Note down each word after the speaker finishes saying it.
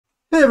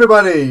Hey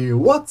everybody,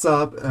 what's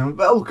up and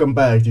welcome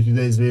back to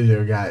today's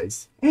video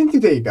guys. And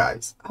today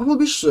guys, I will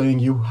be showing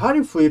you how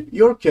to flip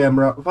your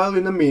camera while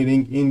in a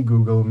meeting in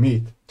Google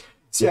Meet.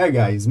 So yeah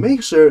guys,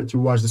 make sure to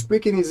watch this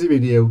quick and easy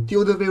video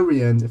till the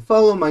very end and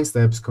follow my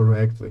steps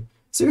correctly,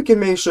 so you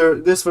can make sure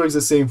this works the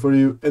same for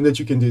you and that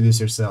you can do this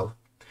yourself.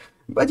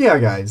 But yeah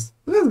guys,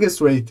 let's get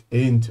straight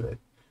into it.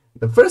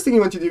 The first thing you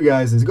want to do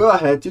guys is go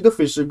ahead to the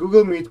official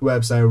Google Meet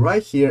website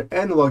right here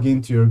and log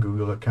into your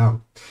Google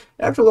account.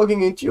 After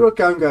logging into your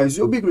account guys,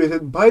 you'll be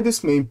greeted by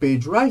this main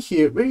page right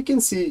here where you can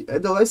see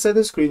at the left side of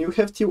the screen you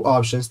have two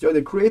options to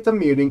either create a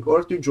meeting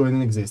or to join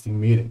an existing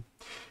meeting.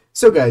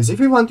 So guys, if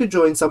you want to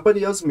join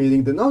somebody else's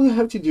meeting, then all you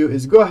have to do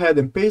is go ahead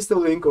and paste the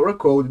link or a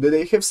code that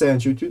they have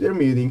sent you to their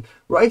meeting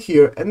right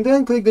here and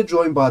then click the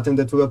join button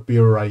that will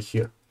appear right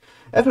here.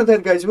 After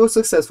that guys, you will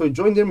successfully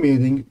join their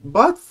meeting,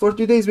 but for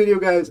today's video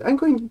guys, I'm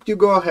going to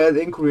go ahead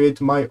and create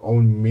my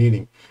own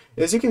meeting.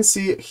 As you can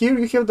see, here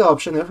you have the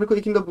option, after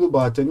clicking the blue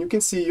button, you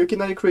can see you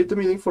can either create a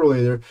meeting for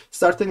later,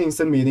 start an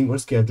instant meeting, or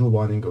schedule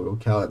one in Google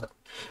Calendar.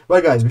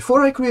 But guys,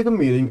 before I create a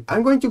meeting,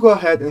 I'm going to go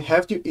ahead and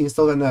have to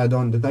install an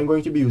add-on that I'm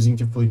going to be using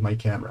to flip my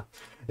camera.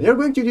 And you're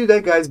going to do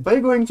that guys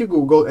by going to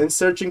Google and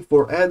searching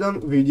for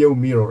add-on video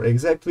mirror,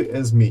 exactly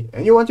as me.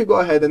 And you want to go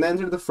ahead and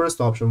enter the first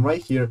option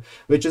right here,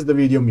 which is the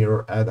video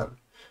mirror add-on.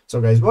 So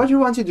guys, what you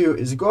want to do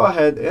is go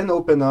ahead and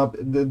open up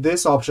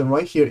this option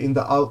right here in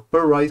the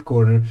upper right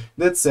corner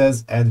that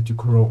says add to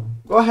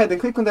Chrome. Go ahead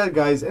and click on that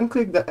guys and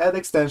click the add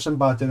extension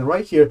button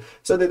right here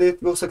so that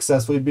it will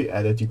successfully be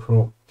added to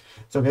Chrome.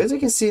 So guys, you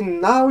can see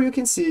now,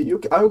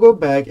 I will go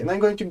back and I'm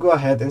going to go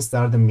ahead and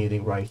start the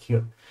meeting right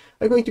here.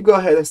 I'm going to go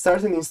ahead and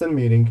start an instant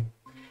meeting.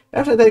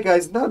 After that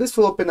guys, now this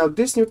will open up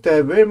this new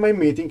tab where my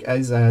meeting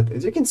is at.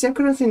 As you can see, I'm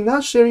currently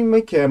not sharing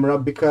my camera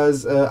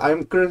because I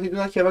currently do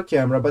not have a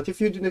camera, but if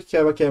you do not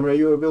have a camera,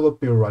 you will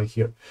appear right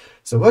here.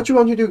 So what you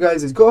want to do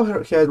guys is go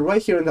ahead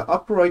right here in the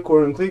upper right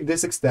corner and click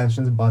this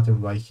extensions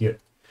button right here.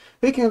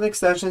 Clicking on the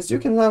extensions, you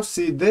can now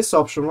see this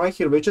option right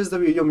here, which is the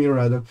video mirror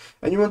add-on,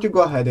 and you want to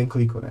go ahead and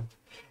click on it.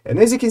 And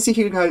as you can see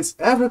here guys,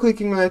 after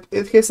clicking on it,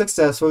 it has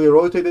successfully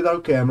rotated our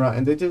camera,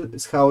 and this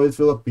is how it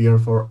will appear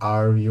for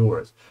our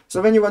viewers.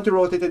 So when you want to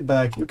rotate it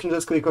back, you can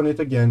just click on it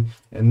again,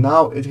 and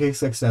now it has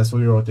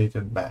successfully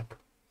rotated back.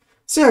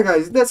 So yeah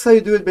guys, that's how you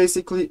do it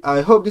basically.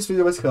 I hope this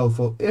video was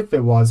helpful. If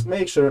it was,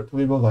 make sure to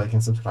leave a like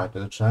and subscribe to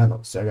the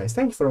channel. So yeah guys,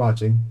 thank you for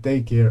watching,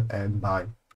 take care and bye.